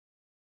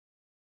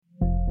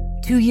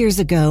2 years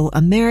ago,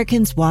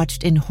 Americans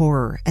watched in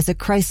horror as a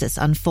crisis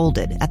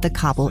unfolded at the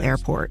Kabul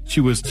airport.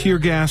 She was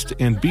tear-gassed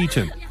and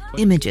beaten.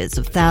 Images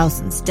of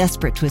thousands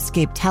desperate to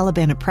escape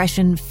Taliban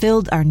oppression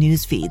filled our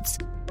news feeds.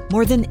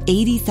 More than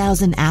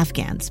 80,000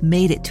 Afghans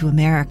made it to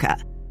America.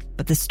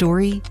 But the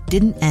story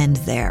didn't end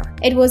there.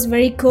 It was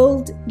very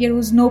cold. There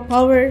was no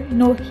power,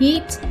 no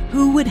heat.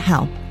 Who would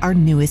help our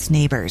newest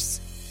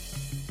neighbors?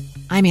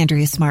 I'm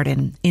Andrea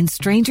Smartin. In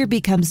Stranger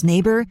Becomes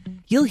Neighbor,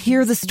 you'll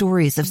hear the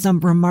stories of some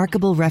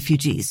remarkable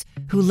refugees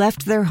who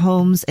left their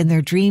homes and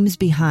their dreams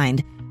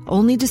behind,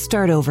 only to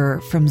start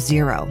over from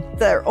zero.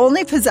 Their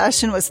only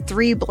possession was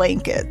 3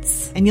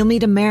 blankets. And you'll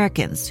meet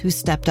Americans who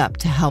stepped up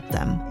to help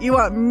them. You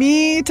want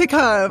me to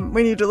come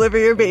when you deliver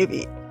your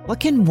baby. What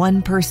can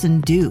one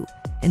person do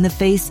in the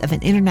face of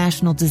an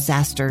international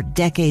disaster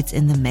decades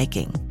in the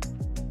making?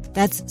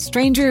 That's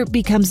Stranger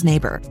Becomes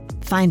Neighbor.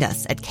 Find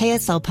us at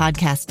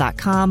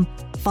kslpodcast.com.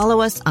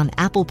 Follow us on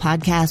Apple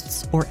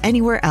Podcasts or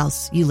anywhere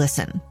else you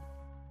listen.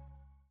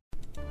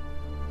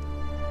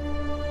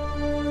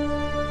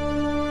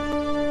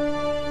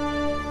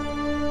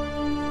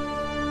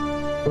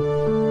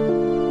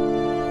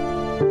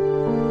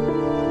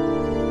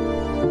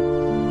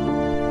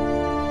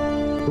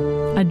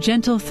 A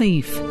Gentle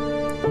Thief,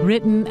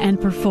 written and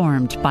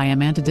performed by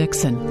Amanda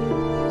Dickson.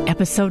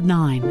 Episode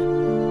 9.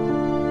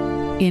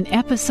 In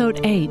Episode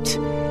 8,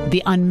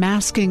 the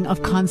unmasking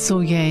of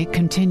Consoler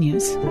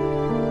continues.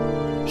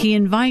 He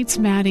invites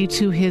Maddie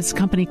to his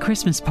company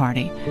Christmas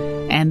party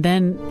and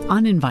then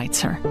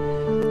uninvites her,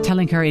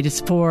 telling her it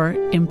is for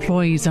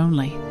employees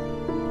only.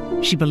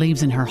 She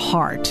believes in her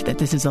heart that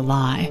this is a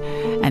lie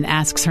and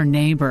asks her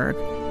neighbor,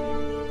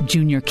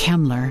 Junior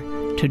Kemmler,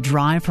 to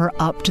drive her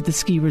up to the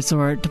ski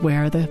resort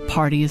where the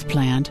party is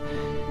planned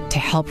to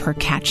help her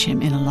catch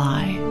him in a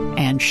lie.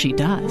 And she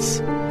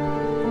does.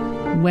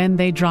 When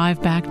they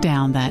drive back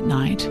down that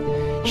night,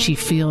 she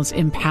feels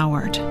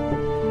empowered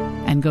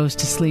and goes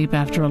to sleep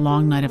after a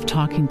long night of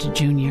talking to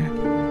Junior,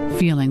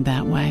 feeling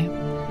that way.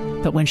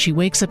 But when she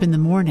wakes up in the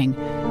morning,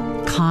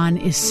 Khan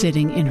is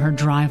sitting in her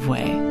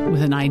driveway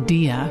with an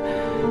idea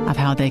of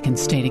how they can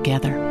stay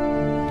together.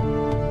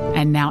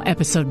 And now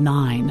Episode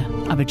 9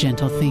 of A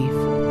Gentle Thief.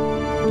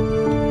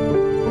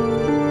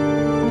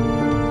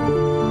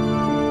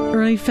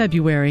 Early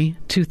February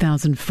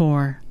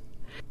 2004.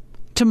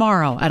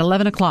 Tomorrow at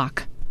 11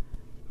 o'clock.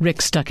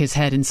 Rick stuck his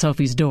head in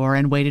Sophie's door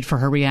and waited for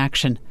her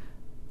reaction.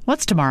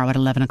 "What's tomorrow at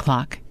 11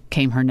 o'clock?"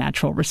 came her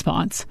natural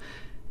response.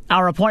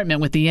 "Our appointment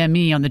with the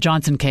ME on the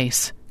Johnson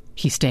case,"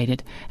 he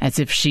stated, as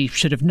if she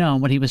should have known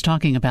what he was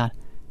talking about.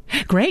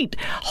 "Great!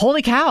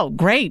 Holy cow!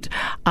 Great!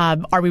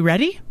 Are we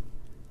ready?"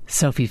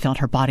 Sophie felt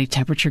her body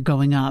temperature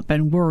going up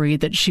and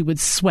worried that she would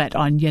sweat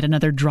on yet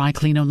another dry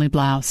clean-only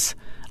blouse.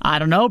 "I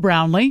don't know,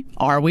 Brownlie.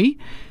 Are we?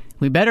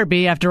 We better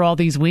be after all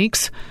these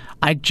weeks.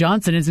 Ike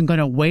Johnson isn't going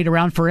to wait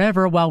around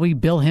forever while we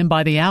bill him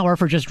by the hour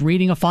for just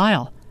reading a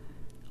file."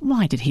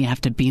 Why did he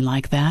have to be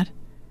like that?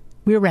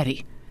 "We're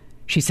ready,"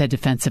 she said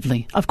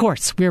defensively. "Of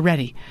course, we're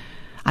ready.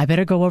 I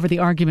better go over the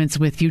arguments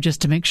with you just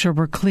to make sure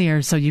we're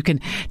clear so you can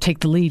take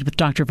the lead with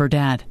Dr.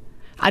 Verdad."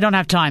 "I don't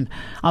have time.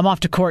 I'm off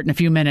to court in a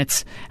few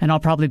minutes, and I'll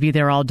probably be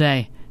there all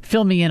day.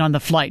 Fill me in on the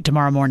flight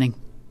tomorrow morning."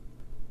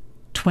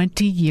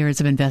 20 years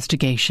of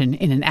investigation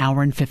in an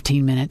hour and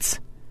 15 minutes.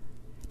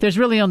 "There's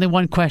really only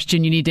one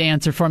question you need to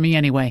answer for me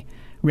anyway,"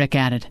 Rick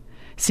added,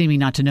 seeming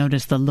not to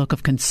notice the look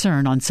of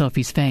concern on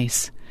Sophie's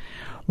face.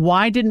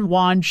 "Why didn't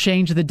Juan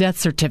change the death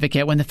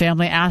certificate when the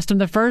family asked him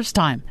the first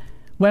time?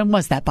 When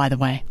was that, by the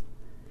way?"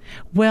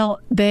 "Well,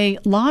 they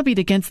lobbied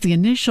against the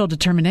initial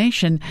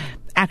determination.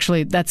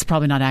 Actually, that's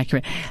probably not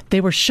accurate.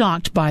 They were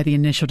shocked by the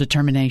initial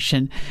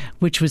determination,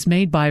 which was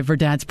made by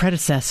Verdad's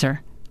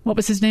predecessor. What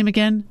was his name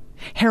again?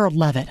 Harold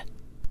Levitt."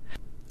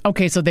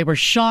 "Okay, so they were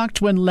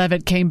shocked when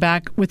Levitt came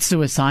back with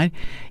suicide,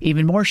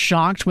 even more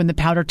shocked when the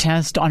powder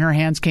test on her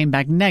hands came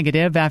back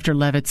negative after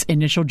Levitt's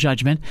initial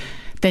judgment.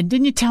 Then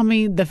didn't you tell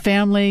me the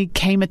family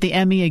came at the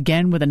ME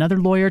again with another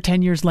lawyer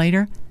 10 years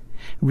later?"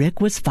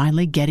 Rick was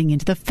finally getting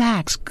into the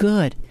facts.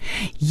 Good.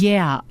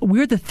 "Yeah,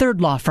 we're the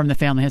third law firm the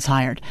family has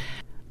hired.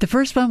 The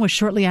first one was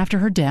shortly after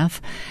her death.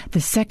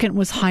 The second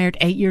was hired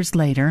 8 years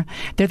later.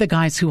 They're the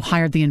guys who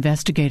hired the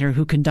investigator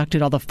who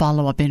conducted all the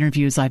follow-up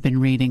interviews I've been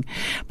reading.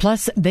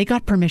 Plus, they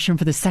got permission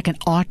for the second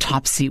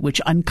autopsy, which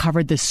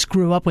uncovered the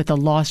screw-up with the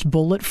lost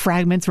bullet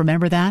fragments.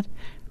 Remember that?"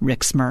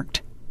 Rick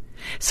smirked.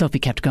 Sophie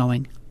kept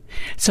going.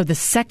 "So the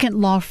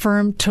second law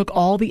firm took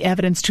all the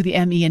evidence to the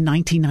ME in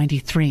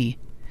 1993.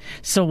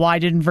 So why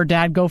didn't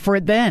Verdad go for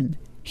it then?"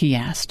 he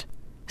asked.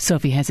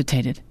 Sophie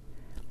hesitated.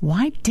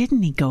 "Why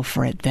didn't he go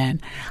for it then?"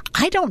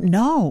 "I don't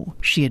know,"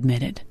 she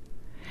admitted.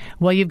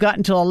 "Well, you've got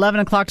until 11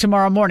 o'clock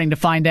tomorrow morning to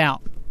find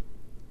out."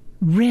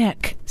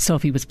 "Rick,"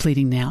 Sophie was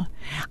pleading now,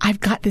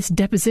 "I've got this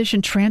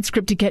deposition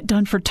transcript to get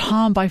done for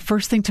Tom by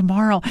first thing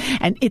tomorrow,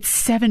 and it's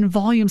 7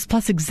 volumes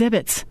plus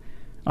exhibits."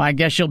 "I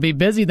guess you'll be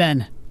busy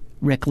then,"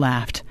 Rick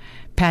laughed,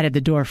 patted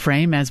the door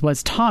frame, as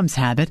was Tom's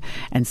habit,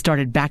 and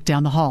started back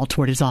down the hall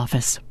toward his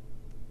office.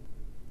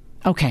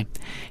 Okay,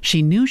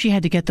 she knew she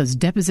had to get those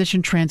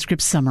deposition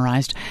transcripts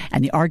summarized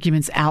and the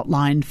arguments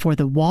outlined for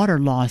the water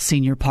law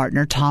senior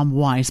partner, Tom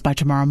Weiss, by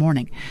tomorrow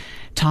morning.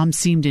 Tom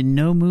seemed in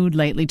no mood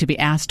lately to be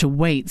asked to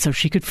wait so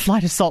she could fly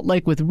to Salt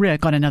Lake with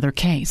Rick on another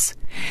case.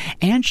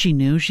 And she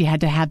knew she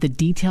had to have the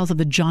details of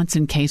the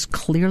Johnson case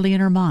clearly in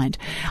her mind,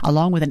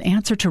 along with an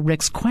answer to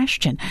Rick's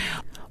question.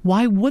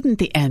 Why wouldn't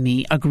the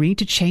ME agree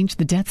to change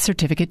the death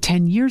certificate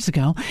 10 years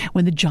ago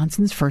when the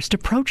Johnsons first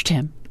approached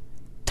him?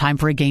 Time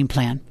for a game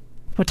plan.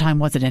 What time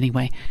was it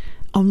anyway?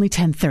 Only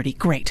 10:30.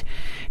 Great.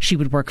 She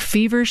would work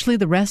feverishly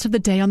the rest of the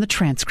day on the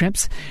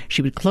transcripts.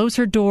 She would close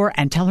her door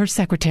and tell her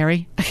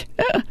secretary.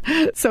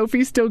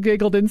 Sophie still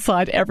giggled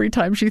inside every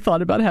time she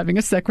thought about having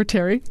a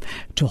secretary,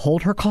 to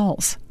hold her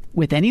calls.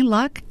 With any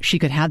luck, she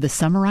could have the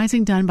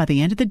summarizing done by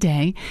the end of the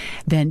day,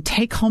 then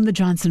take home the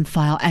Johnson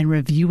file and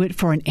review it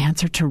for an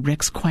answer to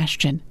Rick's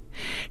question.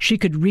 She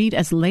could read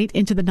as late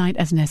into the night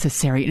as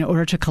necessary in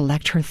order to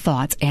collect her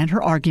thoughts and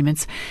her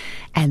arguments,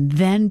 and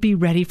then be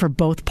ready for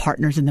both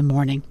partners in the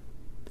morning.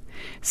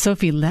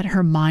 Sophie let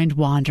her mind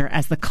wander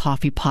as the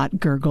coffee pot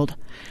gurgled.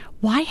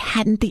 Why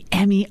hadn't the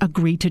ME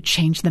agreed to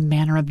change the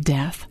manner of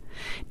death?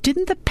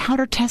 Didn't the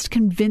powder test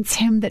convince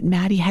him that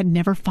Maddie had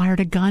never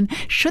fired a gun?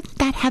 Shouldn't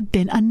that have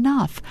been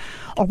enough?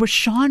 Or was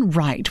Sean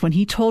right when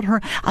he told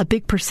her a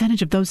big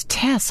percentage of those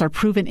tests are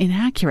proven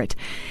inaccurate?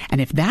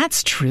 And if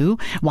that's true,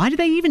 why do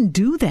they even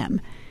do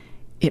them?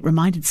 It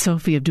reminded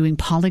Sophie of doing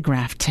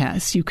polygraph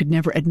tests you could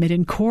never admit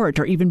in court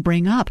or even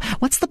bring up.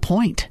 What's the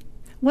point?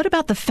 What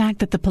about the fact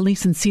that the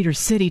police in Cedar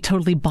City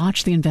totally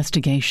botched the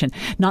investigation,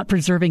 not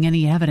preserving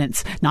any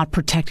evidence, not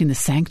protecting the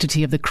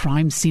sanctity of the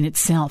crime scene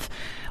itself?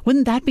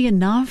 Wouldn't that be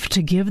enough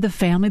to give the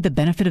family the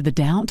benefit of the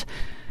doubt?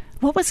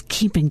 What was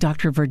keeping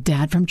Dr.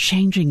 Verdad from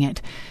changing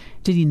it?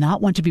 Did he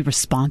not want to be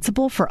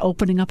responsible for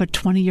opening up a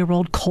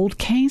 20-year-old cold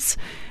case?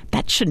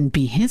 That shouldn't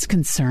be his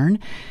concern.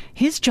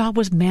 His job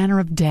was manner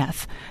of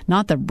death,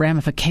 not the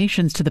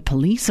ramifications to the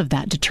police of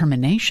that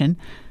determination.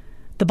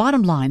 The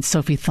bottom line,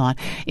 Sophie thought,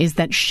 is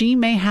that she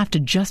may have to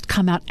just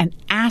come out and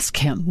ask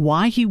him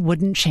why he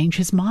wouldn't change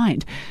his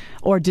mind.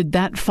 Or did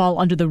that fall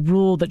under the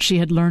rule that she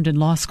had learned in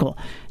law school?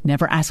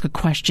 Never ask a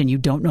question you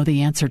don't know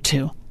the answer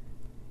to.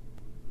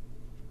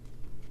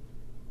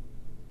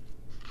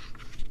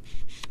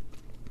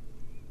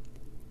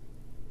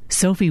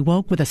 Sophie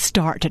woke with a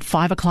start at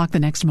 5 o'clock the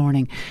next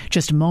morning,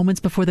 just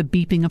moments before the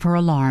beeping of her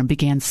alarm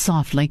began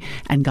softly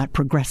and got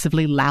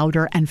progressively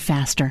louder and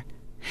faster.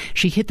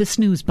 She hit the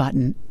snooze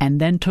button and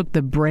then took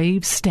the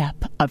brave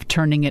step of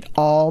turning it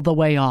all the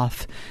way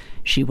off.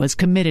 She was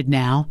committed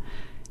now.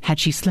 Had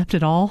she slept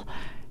at all?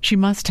 She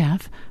must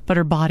have, but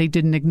her body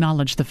didn't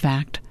acknowledge the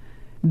fact.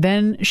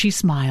 Then she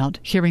smiled,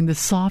 hearing the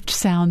soft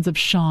sounds of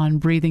Sean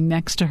breathing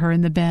next to her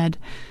in the bed.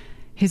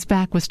 His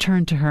back was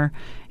turned to her.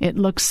 It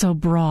looked so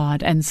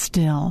broad and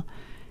still.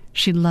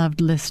 She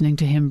loved listening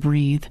to him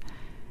breathe.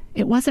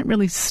 It wasn't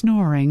really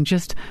snoring,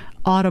 just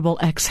audible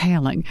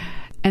exhaling.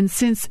 And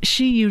since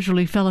she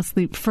usually fell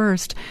asleep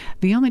first,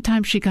 the only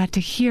time she got to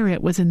hear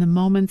it was in the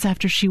moments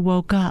after she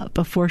woke up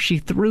before she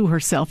threw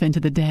herself into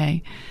the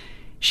day.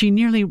 She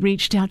nearly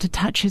reached out to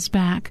touch his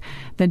back,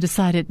 then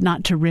decided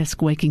not to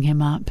risk waking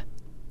him up.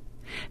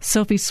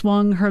 Sophie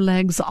swung her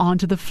legs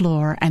onto the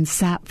floor and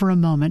sat for a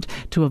moment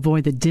to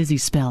avoid the dizzy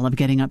spell of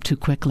getting up too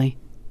quickly.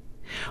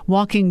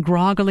 Walking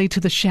groggily to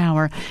the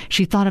shower,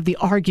 she thought of the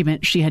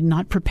argument she had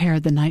not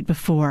prepared the night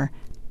before.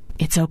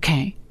 It's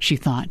okay, she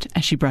thought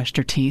as she brushed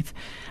her teeth.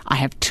 I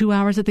have 2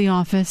 hours at the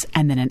office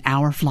and then an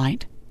hour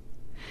flight.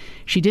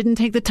 She didn't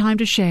take the time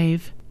to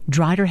shave,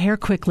 dried her hair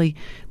quickly,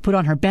 put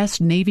on her best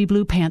navy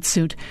blue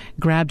pantsuit,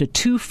 grabbed a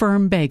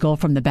 2-firm bagel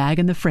from the bag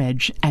in the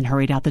fridge, and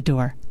hurried out the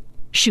door.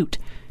 Shoot,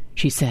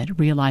 she said,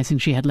 realizing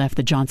she had left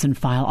the Johnson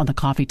file on the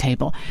coffee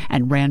table,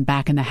 and ran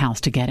back in the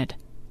house to get it.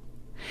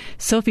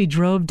 Sophie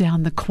drove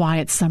down the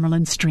quiet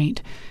Summerlin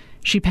street.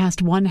 She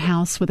passed one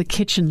house with a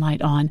kitchen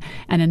light on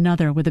and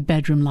another with a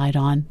bedroom light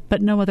on,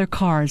 but no other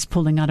cars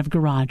pulling out of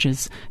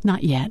garages,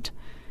 not yet.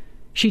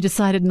 She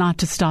decided not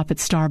to stop at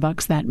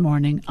Starbucks that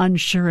morning,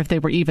 unsure if they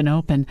were even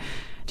open.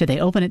 Did they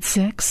open at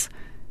 6?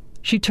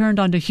 She turned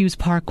onto Hughes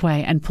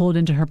Parkway and pulled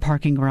into her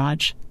parking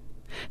garage.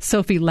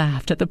 Sophie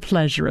laughed at the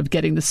pleasure of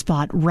getting the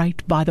spot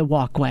right by the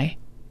walkway.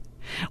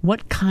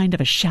 What kind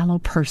of a shallow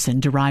person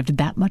derived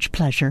that much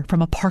pleasure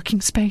from a parking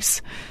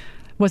space?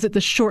 Was it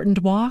the shortened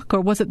walk, or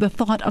was it the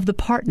thought of the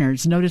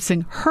partners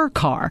noticing her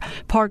car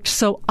parked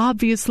so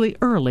obviously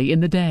early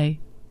in the day?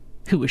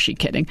 Who was she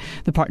kidding?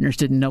 The partners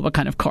didn't know what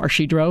kind of car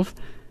she drove.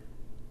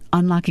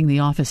 Unlocking the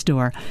office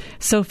door,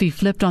 Sophie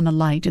flipped on the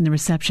light in the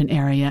reception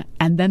area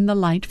and then the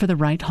light for the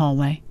right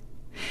hallway.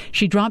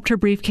 She dropped her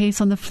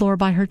briefcase on the floor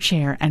by her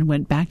chair and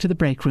went back to the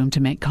break room to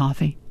make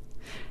coffee.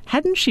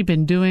 Hadn't she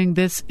been doing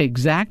this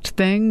exact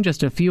thing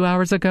just a few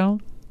hours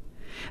ago?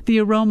 The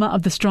aroma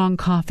of the strong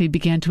coffee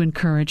began to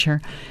encourage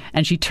her,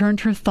 and she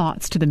turned her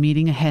thoughts to the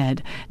meeting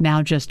ahead,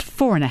 now just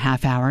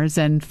 4.5 hours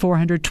and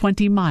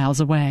 420 miles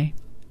away.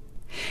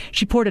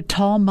 She poured a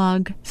tall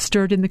mug,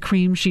 stirred in the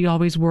cream she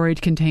always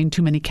worried contained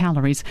too many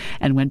calories,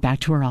 and went back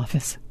to her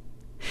office.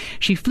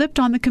 She flipped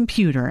on the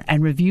computer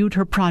and reviewed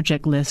her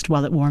project list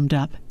while it warmed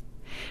up.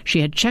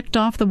 She had checked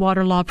off the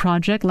water law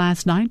project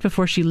last night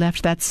before she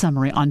left that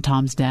summary on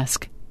Tom's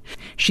desk.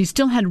 She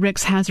still had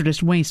Rick's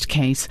hazardous waste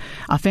case,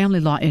 a family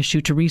law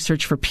issue to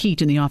research for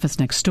Pete in the office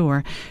next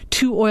door,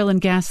 2 oil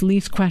and gas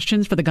lease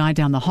questions for the guy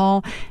down the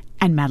hall,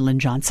 and Madeline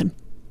Johnson.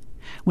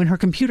 When her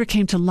computer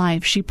came to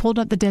life, she pulled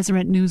up the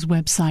Deseret News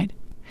website.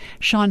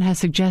 Sean had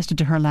suggested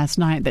to her last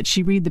night that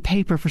she read the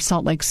paper for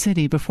Salt Lake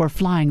City before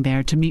flying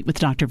there to meet with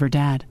Dr.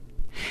 Verdad.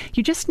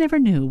 You just never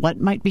knew what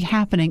might be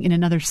happening in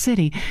another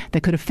city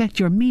that could affect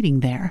your meeting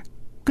there.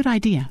 Good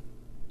idea.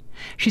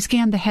 She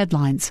scanned the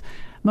headlines,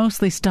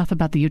 mostly stuff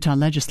about the Utah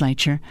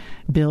legislature,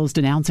 bills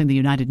denouncing the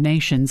United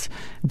Nations,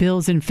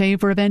 bills in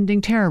favor of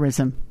ending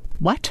terrorism.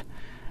 What?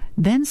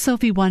 Then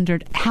Sophie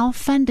wondered how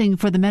funding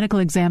for the medical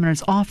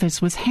examiner's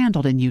office was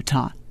handled in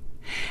Utah.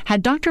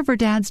 Had Dr.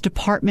 Verdad's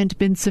department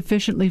been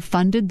sufficiently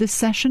funded this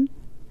session?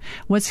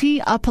 Was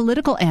he a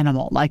political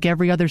animal like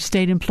every other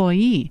state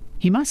employee?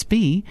 He must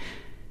be.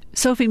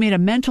 Sophie made a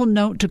mental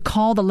note to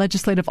call the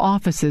legislative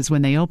offices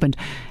when they opened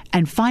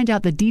and find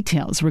out the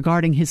details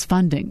regarding his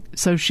funding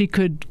so she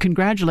could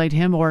congratulate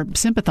him or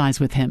sympathize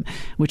with him,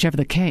 whichever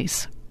the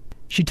case.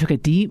 She took a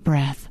deep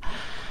breath.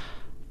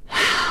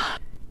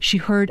 She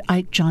heard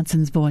Ike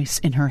Johnson's voice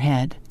in her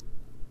head.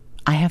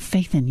 I have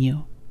faith in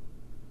you.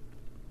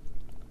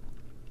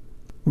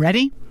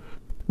 Ready?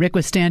 Rick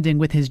was standing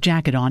with his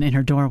jacket on in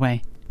her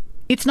doorway.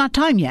 It's not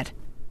time yet,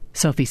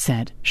 Sophie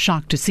said,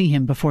 shocked to see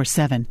him before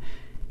 7.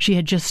 She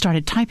had just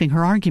started typing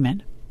her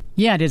argument.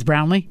 Yeah, it is,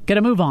 Brownlie. Get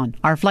a move on.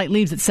 Our flight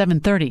leaves at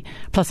 7:30.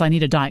 Plus, I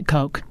need a Diet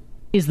Coke.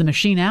 Is the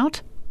machine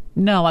out?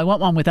 No, I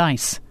want one with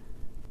ice.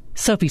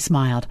 Sophie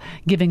smiled,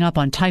 giving up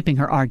on typing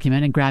her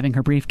argument and grabbing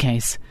her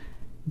briefcase.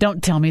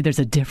 Don't tell me there's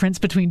a difference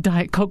between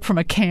Diet Coke from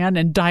a can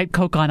and Diet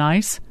Coke on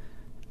ice.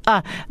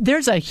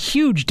 There's a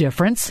huge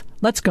difference.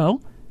 Let's go.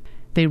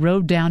 They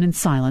rode down in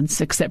silence,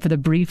 except for the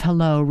brief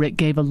hello Rick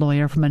gave a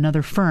lawyer from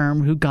another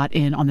firm who got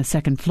in on the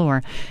second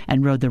floor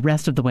and rode the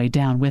rest of the way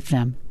down with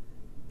them.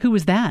 Who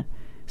was that?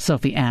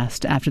 Sophie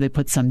asked after they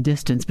put some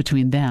distance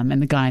between them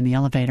and the guy in the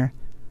elevator.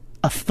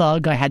 A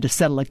thug I had to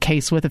settle a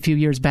case with a few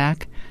years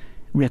back.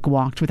 Rick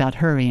walked without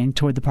hurrying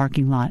toward the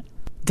parking lot.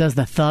 Does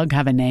the thug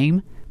have a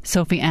name?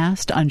 Sophie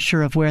asked,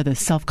 unsure of where the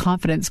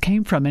self-confidence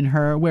came from in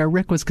her where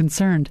Rick was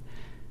concerned.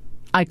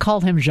 I call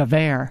him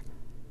Javert.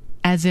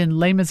 As in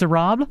Les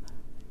Miserables?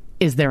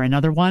 Is there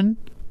another one?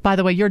 By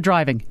the way, you're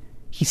driving,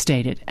 he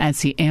stated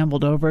as he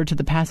ambled over to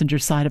the passenger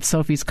side of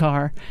Sophie's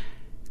car.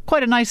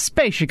 Quite a nice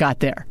space you got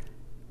there.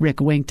 Rick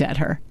winked at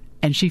her,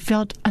 and she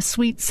felt a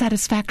sweet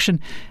satisfaction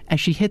as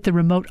she hit the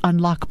remote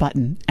unlock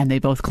button, and they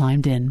both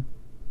climbed in.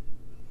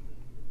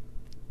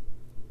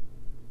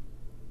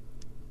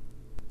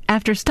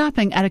 After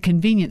stopping at a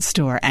convenience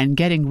store and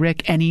getting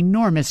Rick an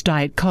enormous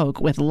Diet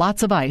Coke with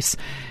lots of ice,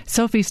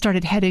 Sophie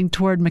started heading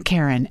toward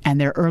McCarran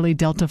and their early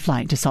Delta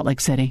flight to Salt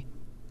Lake City.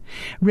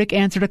 Rick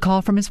answered a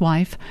call from his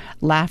wife,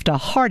 laughed a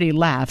hearty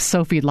laugh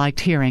Sophie liked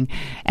hearing,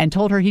 and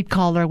told her he'd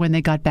call her when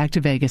they got back to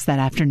Vegas that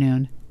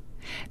afternoon.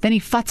 Then he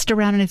futzed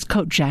around in his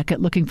coat jacket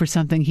looking for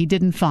something he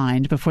didn't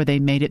find before they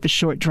made it the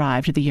short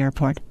drive to the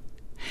airport.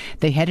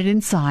 They headed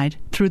inside,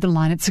 through the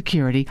line at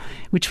security,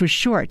 which was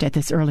short at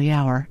this early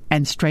hour,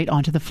 and straight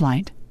onto the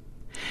flight.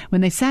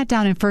 When they sat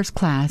down in first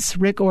class,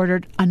 Rick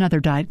ordered another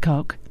Diet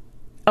Coke.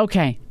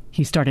 Okay,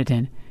 he started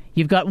in.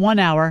 You've got 1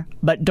 hour,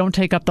 but don't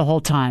take up the whole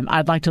time.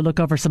 I'd like to look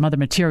over some other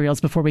materials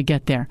before we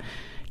get there.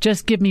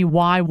 Just give me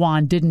why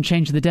Juan didn't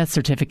change the death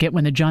certificate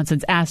when the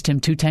Johnsons asked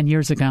him to 10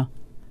 years ago.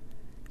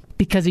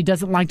 Because he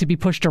doesn't like to be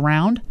pushed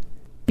around?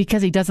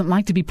 Because he doesn't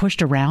like to be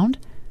pushed around?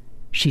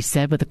 She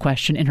said with a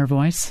question in her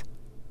voice.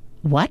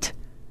 What?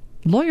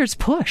 Lawyers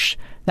push.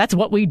 That's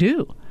what we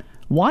do.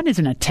 Juan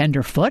isn't a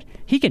tenderfoot.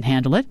 He can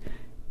handle it.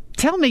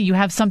 Tell me you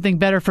have something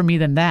better for me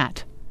than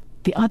that.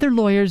 The other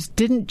lawyers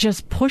didn't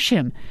just push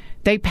him.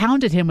 They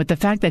pounded him with the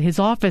fact that his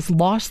office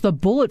lost the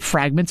bullet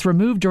fragments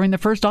removed during the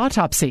first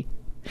autopsy.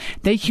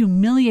 They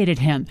humiliated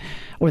him,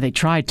 or they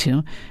tried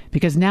to,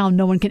 because now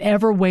no one can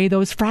ever weigh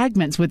those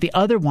fragments with the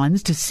other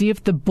ones to see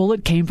if the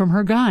bullet came from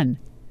her gun.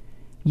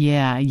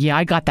 Yeah,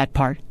 I got that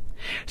part.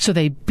 So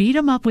they beat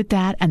him up with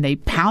that, and they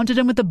pounded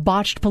him with the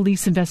botched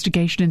police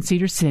investigation in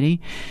Cedar City.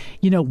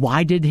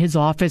 Why did his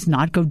office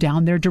not go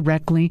down there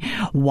directly?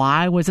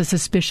 Why was a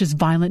suspicious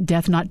violent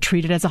death not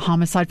treated as a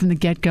homicide from the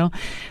get-go?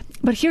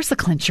 But here's the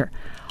clincher.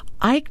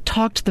 Ike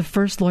talked the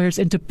first lawyers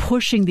into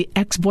pushing the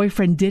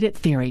ex-boyfriend did it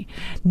theory.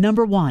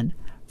 Number 1,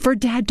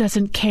 Verdad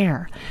doesn't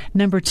care.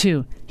 Number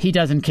 2, he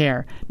doesn't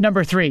care.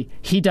 Number 3,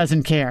 he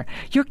doesn't care.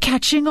 You're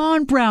catching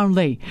on,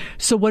 Brownlie.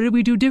 So what did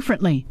we do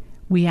differently?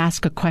 We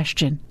ask a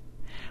question.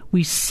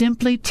 We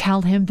simply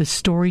tell him the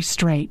story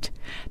straight.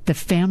 The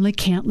family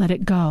can't let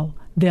it go.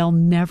 They'll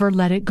never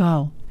let it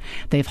go.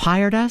 They've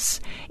hired us.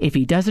 If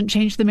he doesn't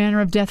change the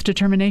manner of death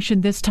determination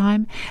this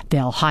time,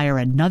 they'll hire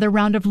another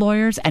round of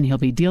lawyers, and he'll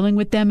be dealing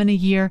with them in a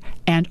year,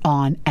 and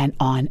on and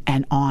on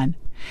and on.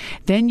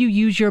 Then you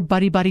use your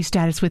buddy-buddy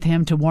status with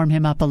him to warm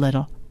him up a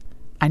little.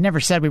 I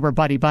never said we were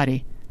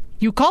buddy-buddy.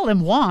 You call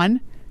him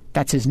Juan.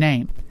 That's his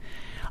name.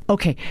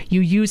 Okay,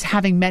 you use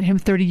having met him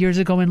 30 years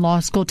ago in law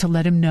school to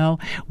let him know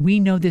we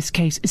know this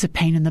case is a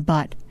pain in the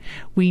butt.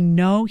 We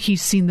know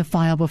he's seen the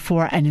file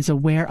before and is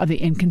aware of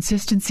the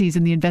inconsistencies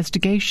in the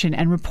investigation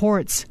and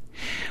reports.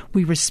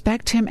 We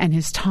respect him and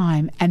his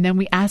time, and then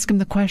we ask him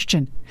the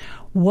question,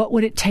 what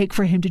would it take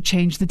for him to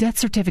change the death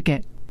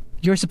certificate?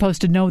 You're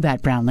supposed to know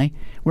that, Brownlie.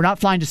 We're not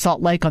flying to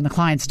Salt Lake on the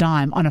client's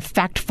dime on a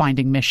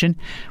fact-finding mission.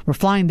 We're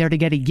flying there to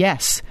get a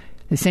yes,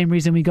 the same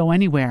reason we go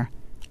anywhere.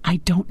 I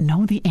don't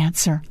know the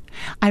answer.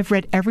 I've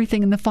read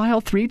everything in the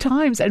file 3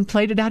 times and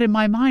played it out in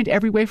my mind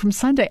every way from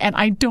Sunday, and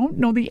I don't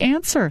know the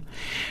answer.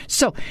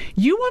 So,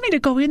 you want me to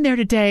go in there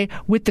today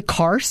with the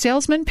car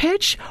salesman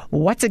pitch?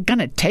 What's it going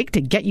to take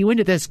to get you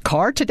into this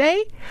car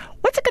today?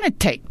 What's it going to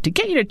take to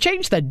get you to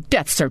change the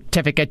death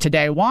certificate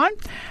today, Juan?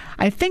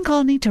 I think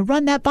I'll need to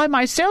run that by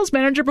my sales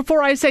manager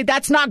before I say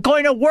that's not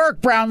going to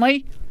work,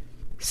 Brownlie.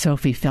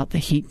 Sophie felt the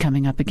heat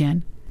coming up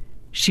again.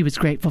 She was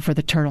grateful for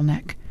the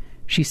turtleneck.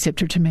 She sipped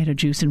her tomato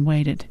juice and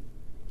waited.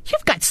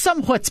 You've got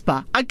some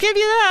chutzpah, I'll give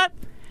you that.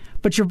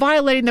 But you're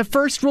violating the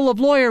first rule of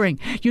lawyering.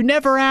 You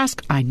never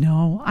ask. I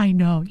know.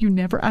 You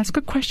never ask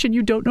a question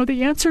you don't know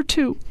the answer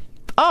to.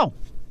 Oh,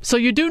 so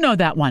you do know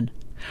that one.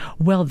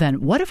 Well then,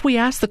 what if we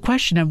ask the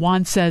question and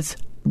Juan says,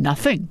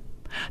 nothing?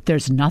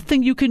 There's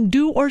nothing you can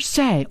do or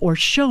say or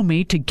show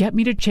me to get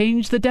me to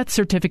change the death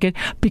certificate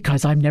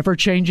because I'm never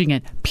changing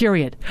it,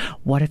 period.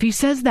 What if he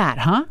says that,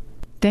 huh?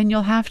 Then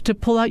you'll have to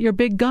pull out your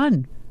big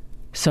gun,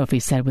 Sophie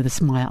said with a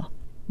smile.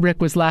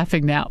 Rick was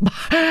laughing now.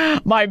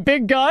 My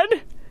big gun?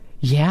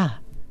 Yeah,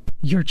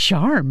 your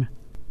charm.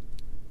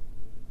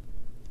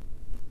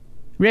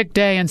 Rick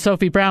Day and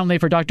Sophie Brownlie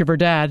for Dr.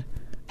 Verdad.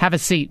 Have a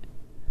seat,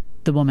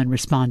 the woman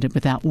responded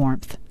without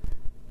warmth.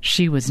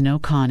 She was no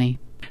Connie.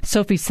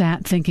 Sophie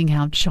sat thinking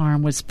how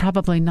charm was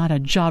probably not a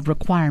job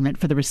requirement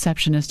for the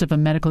receptionist of a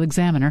medical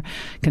examiner,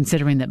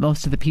 considering that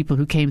most of the people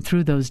who came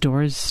through those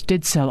doors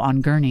did so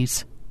on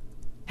gurneys.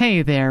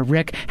 Hey there,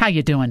 Rick. How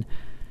you doing?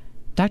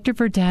 Dr.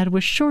 Verdad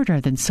was shorter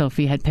than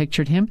Sophie had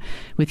pictured him,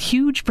 with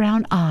huge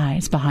brown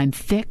eyes behind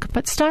thick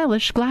but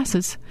stylish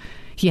glasses.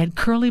 He had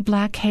curly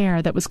black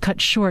hair that was cut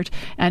short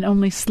and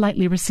only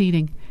slightly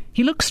receding.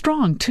 He looked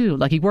strong, too,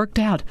 like he worked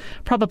out,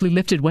 probably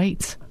lifted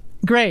weights.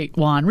 Great,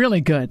 Juan,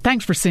 really good.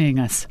 Thanks for seeing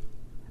us.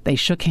 They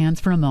shook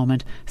hands for a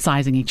moment,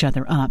 sizing each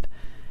other up.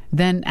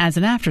 Then, as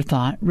an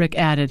afterthought, Rick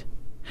added,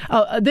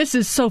 this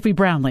is Sophie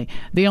Brownlie,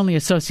 the only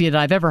associate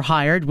I've ever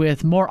hired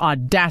with more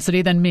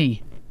audacity than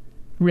me.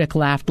 Rick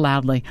laughed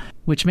loudly,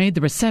 which made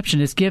the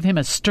receptionist give him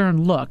a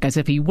stern look as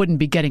if he wouldn't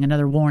be getting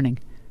another warning.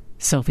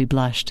 Sophie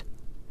blushed.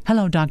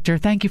 Hello, Doctor.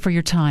 Thank you for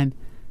your time.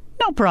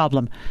 No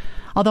problem.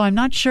 Although I'm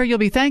not sure you'll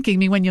be thanking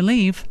me when you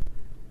leave.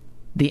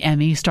 The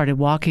ME started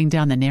walking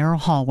down the narrow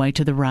hallway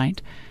to the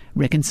right.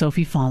 Rick and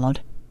Sophie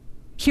followed.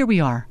 Here we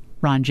are,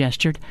 Ron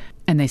gestured,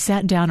 and they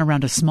sat down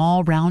around a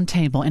small round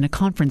table in a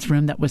conference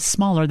room that was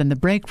smaller than the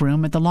break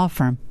room at the law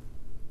firm.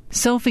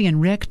 Sophie and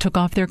Rick took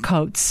off their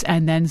coats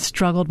and then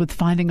struggled with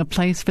finding a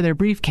place for their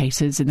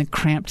briefcases in the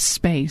cramped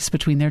space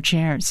between their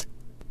chairs.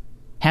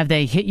 Have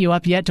they hit you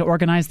up yet to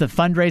organize the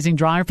fundraising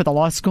drive for the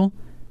law school?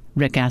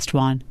 Rick asked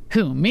Juan.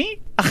 Who,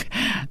 me?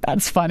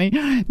 That's funny.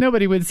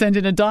 Nobody would send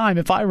in a dime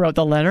if I wrote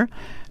the letter.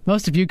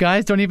 Most of you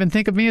guys don't even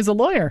think of me as a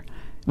lawyer.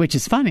 Which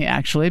is funny,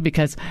 actually,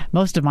 because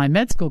most of my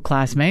med school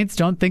classmates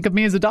don't think of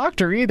me as a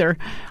doctor either.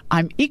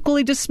 I'm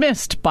equally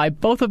dismissed by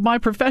both of my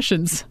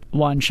professions,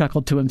 Juan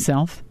chuckled to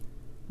himself.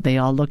 They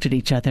all looked at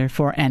each other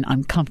for an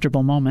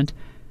uncomfortable moment.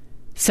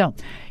 So,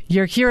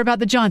 you're here about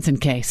the Johnson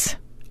case.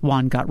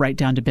 Juan got right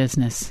down to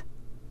business.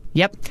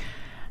 Yep,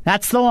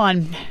 that's the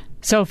one.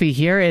 Sophie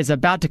here is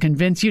about to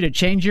convince you to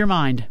change your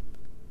mind.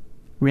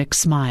 Rick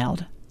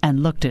smiled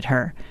and looked at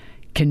her,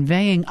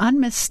 conveying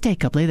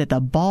unmistakably that the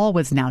ball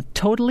was now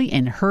totally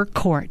in her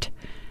court.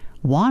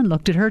 Juan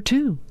looked at her,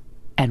 too,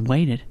 and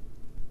waited.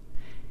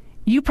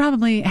 You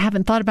probably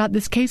haven't thought about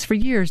this case for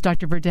years,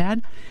 Dr.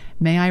 Verdad.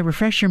 May I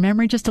refresh your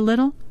memory just a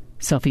little?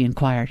 Sophie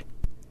inquired.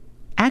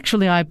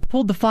 Actually, I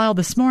pulled the file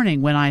this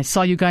morning when I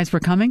saw you guys were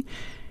coming.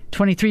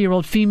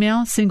 23-year-old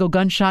female, single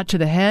gunshot to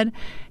the head,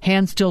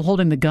 hand still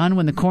holding the gun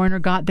when the coroner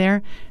got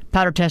there.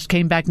 Powder test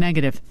came back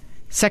negative.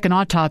 Second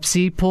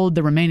autopsy pulled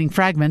the remaining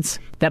fragments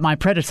that my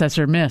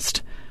predecessor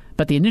missed.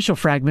 But the initial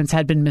fragments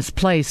had been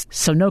misplaced,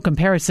 so no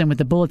comparison with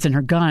the bullets in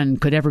her gun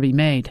could ever be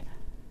made.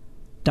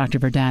 Dr.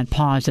 Verdad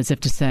paused as if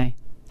to say,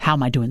 How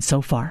am I doing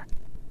so far?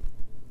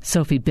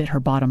 Sophie bit her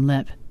bottom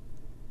lip.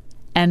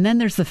 And then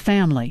there's the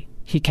family,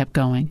 he kept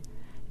going.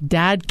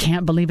 Dad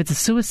can't believe it's a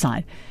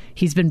suicide.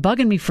 He's been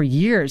bugging me for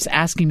years,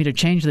 asking me to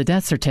change the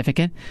death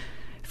certificate.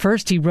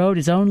 First he wrote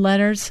his own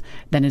letters,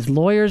 then his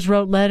lawyers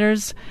wrote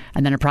letters,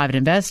 and then a private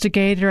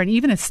investigator, and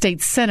even a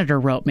state senator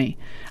wrote me.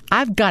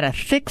 I've got a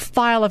thick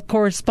file of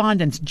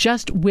correspondence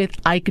just with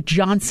Ike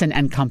Johnson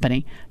and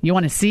Company. You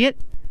want to see it?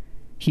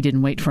 He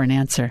didn't wait for an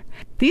answer.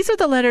 These are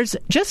the letters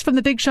just from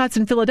the big shots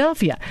in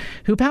Philadelphia,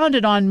 who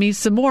pounded on me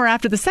some more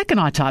after the second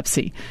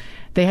autopsy.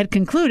 They had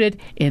concluded,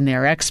 in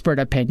their expert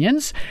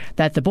opinions,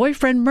 that the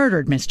boyfriend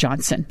murdered Miss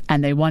Johnson,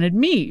 and they wanted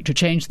me to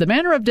change the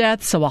manner of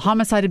death so a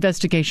homicide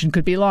investigation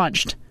could be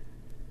launched.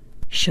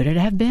 Should it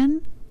have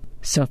been?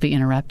 Sophie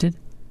interrupted.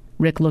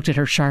 Rick looked at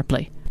her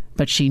sharply,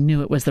 but she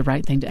knew it was the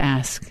right thing to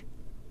ask.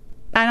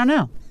 I don't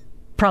know.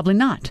 Probably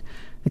not.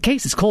 The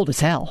case is cold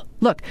as hell.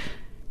 Look,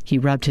 he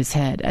rubbed his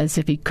head as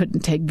if he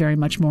couldn't take very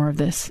much more of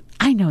this.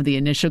 I know the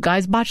initial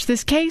guys botched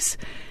this case.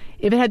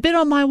 If it had been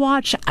on my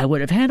watch, I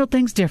would have handled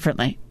things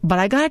differently. But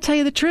I gotta tell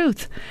you the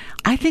truth.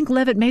 I think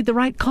Levitt made the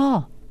right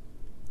call.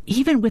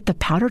 Even with the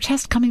powder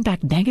test coming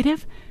back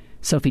negative?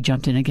 Sophie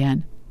jumped in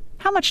again.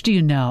 How much do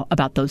you know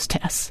about those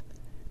tests?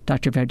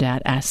 Dr.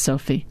 Verdad asked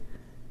Sophie.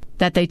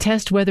 That they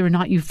test whether or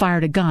not you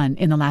fired a gun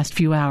in the last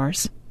few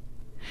hours.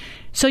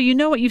 So you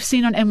know what you've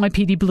seen on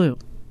NYPD Blue?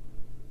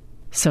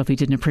 Sophie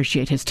didn't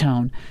appreciate his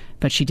tone,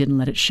 but she didn't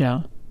let it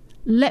show.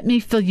 Let me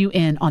fill you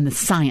in on the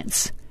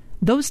science.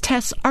 Those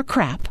tests are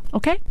crap,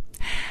 okay?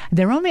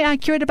 They're only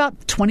accurate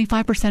about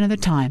 25% of the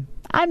time.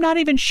 I'm not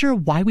even sure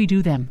why we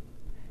do them.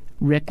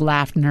 Rick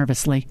laughed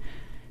nervously.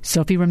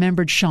 Sophie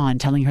remembered Sean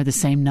telling her the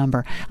same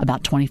number,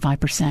 about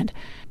 25%.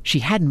 She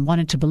hadn't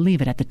wanted to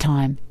believe it at the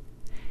time.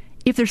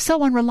 If they're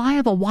so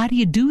unreliable, why do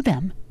you do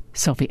them?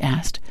 Sophie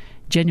asked,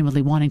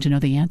 genuinely wanting to know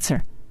the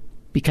answer.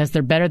 Because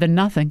they're better than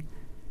nothing.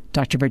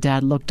 Dr.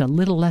 Verdad looked a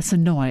little less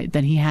annoyed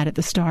than he had at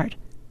the start.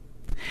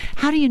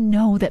 How do you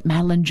know that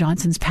Madeline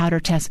Johnson's powder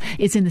test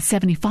is in the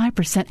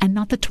 75% and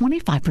not the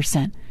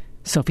 25%?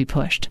 Sophie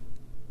pushed.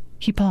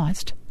 He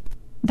paused.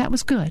 That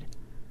was good.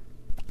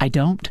 I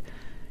don't.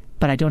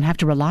 But I don't have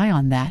to rely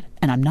on that,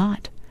 and I'm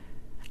not.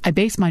 I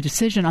base my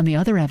decision on the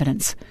other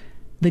evidence.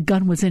 The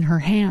gun was in her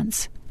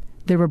hands.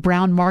 There were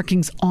brown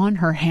markings on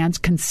her hands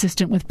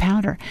consistent with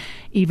powder,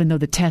 even though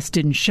the test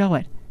didn't show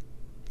it.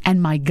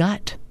 And my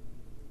gut.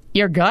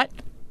 Your gut?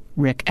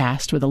 Rick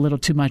asked with a little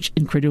too much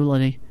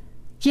incredulity.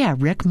 Yeah,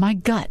 Rick, my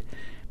gut.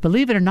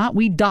 Believe it or not,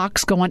 we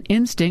docs go on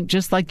instinct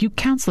just like you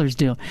counselors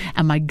do,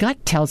 and my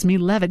gut tells me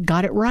Levitt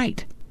got it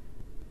right.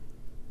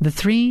 The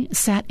three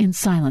sat in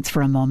silence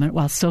for a moment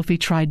while Sophie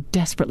tried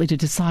desperately to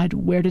decide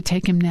where to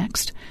take him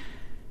next.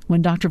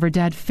 When Dr.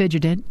 Verdad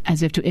fidgeted,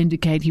 as if to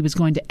indicate he was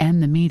going to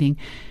end the meeting,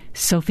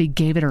 Sophie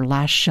gave it her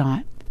last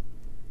shot.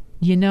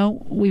 You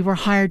know, we were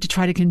hired to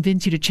try to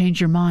convince you to change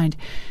your mind,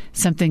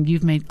 something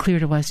you've made clear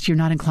to us you're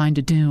not inclined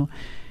to do.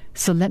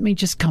 So let me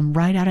just come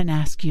right out and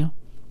ask you,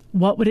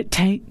 what would it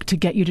take to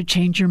get you to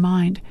change your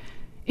mind?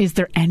 Is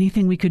there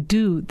anything we could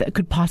do that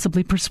could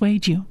possibly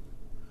persuade you?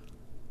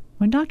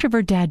 When Dr.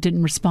 Verdad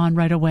didn't respond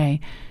right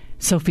away,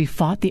 Sophie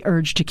fought the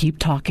urge to keep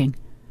talking.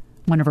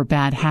 One of her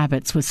bad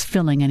habits was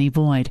filling any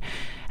void,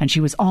 and she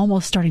was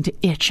almost starting to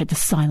itch at the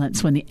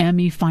silence when the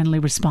ME finally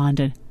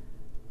responded.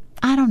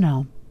 I don't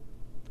know.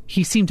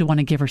 He seemed to want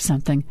to give her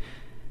something.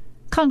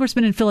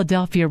 Congressman in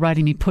Philadelphia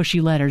writing me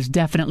pushy letters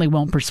definitely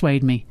won't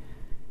persuade me.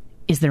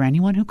 Is there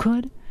anyone who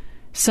could?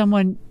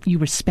 Someone you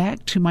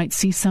respect who might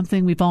see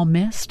something we've all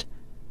missed?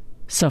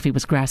 Sophie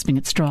was grasping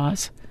at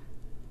straws.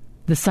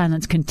 The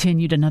silence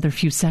continued another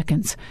few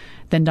seconds.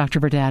 Then Dr.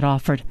 Verdad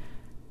offered,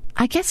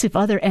 I guess if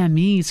other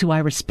MEs who I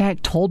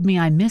respect told me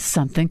I missed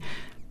something,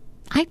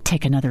 I'd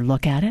take another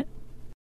look at it.